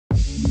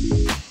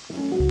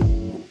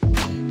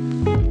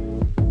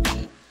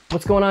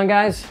What's going on,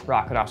 guys?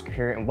 Rocket Oscar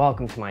here, and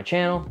welcome to my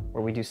channel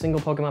where we do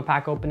single Pokemon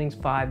pack openings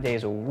 5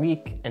 days a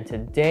week. And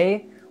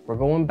today we're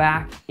going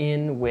back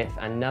in with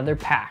another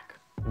pack,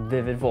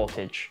 Vivid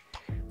Voltage.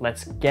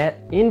 Let's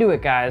get into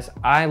it, guys.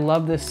 I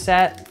love this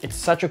set. It's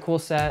such a cool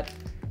set.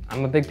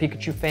 I'm a big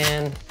Pikachu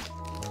fan.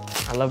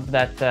 I love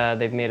that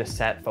they've made a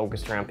set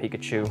focused around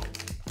Pikachu.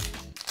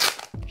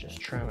 Just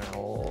trying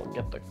to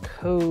get the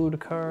code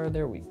card.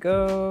 There we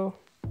go.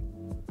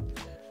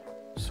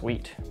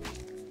 Sweet.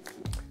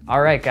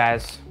 All right,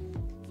 guys.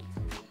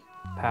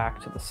 Pack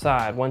to the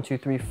side. 1, 2,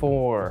 3,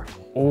 4.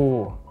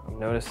 Oh, I'm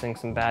noticing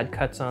some bad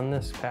cuts on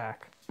this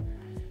pack.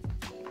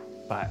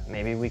 But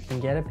maybe we can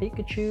get a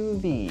Pikachu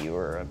V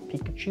or a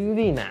Pikachu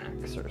V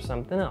Max or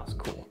something else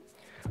cool.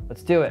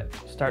 Let's do it.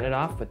 Starting it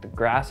off with the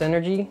Grass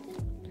Energy.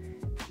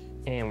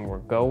 And we're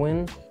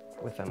going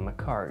with a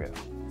Macargo.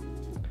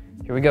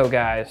 Here we go,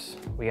 guys.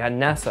 We got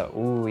Nessa.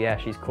 Ooh, yeah,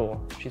 she's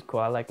cool. She's cool.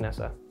 I like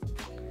Nessa.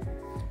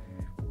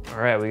 All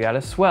right, we got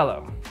a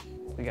Swellow.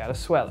 We got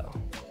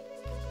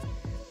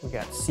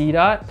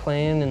C-Dot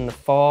playing in the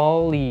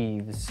fall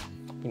leaves.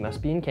 He must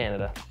be in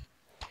Canada.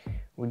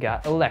 We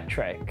got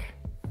Electrike.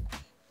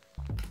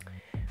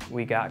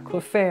 We got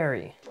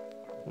Clefairy.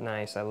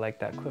 Nice, I like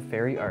that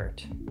Clefairy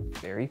art.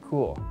 Very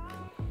cool.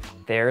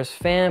 There's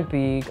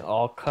Fampy,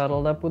 all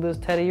cuddled up with his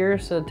Teddy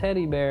Ursa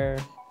teddy bear.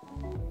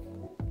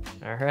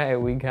 All right,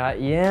 we got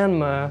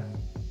Yanma.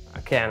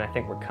 Okay, and I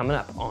think we're coming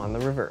up on the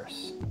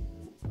reverse.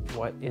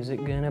 What is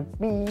it gonna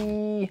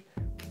be?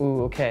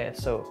 Ooh, okay,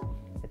 so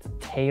it's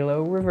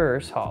Talo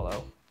Reverse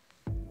Holo.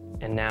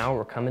 And now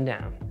we're coming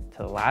down to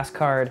the last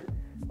card.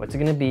 What's it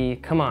gonna be?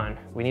 Come on,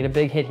 we need a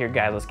big hit here,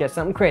 guys. Let's get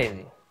something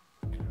crazy.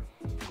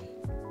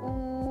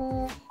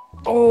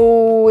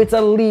 Oh, it's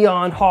a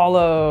Leon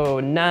Holo.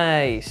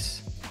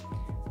 Nice.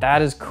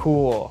 That is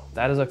cool.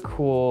 That is a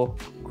cool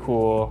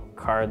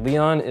card.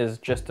 Leon is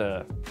just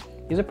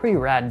he's a pretty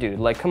rad dude.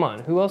 Like, come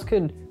on, who else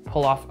could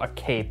pull off a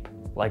cape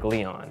like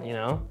Leon, you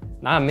know?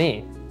 Not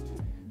me.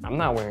 I'm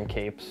not wearing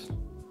capes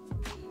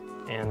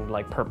and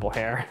like purple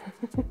hair.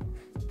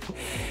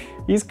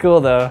 He's cool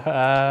though.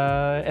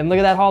 And look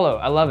at that holo,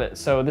 I love it.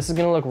 So this is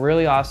gonna look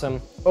really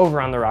awesome over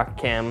on the Rocket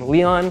Cam.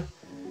 Leon,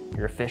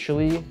 you're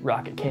officially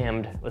Rocket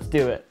Cammed. Let's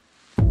do it.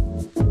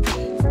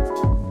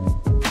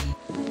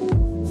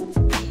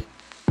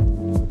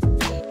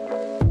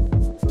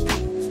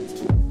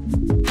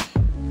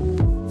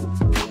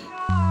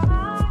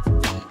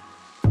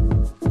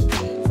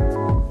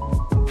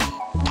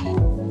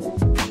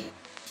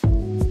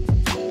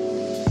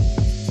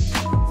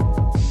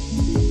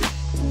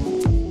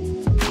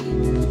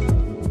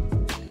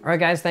 All right,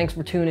 guys, thanks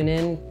for tuning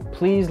in.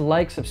 Please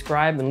like,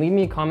 subscribe, and leave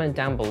me a comment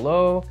down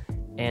below.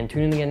 And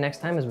tune in again next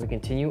time as we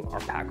continue our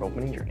pack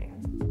opening journey.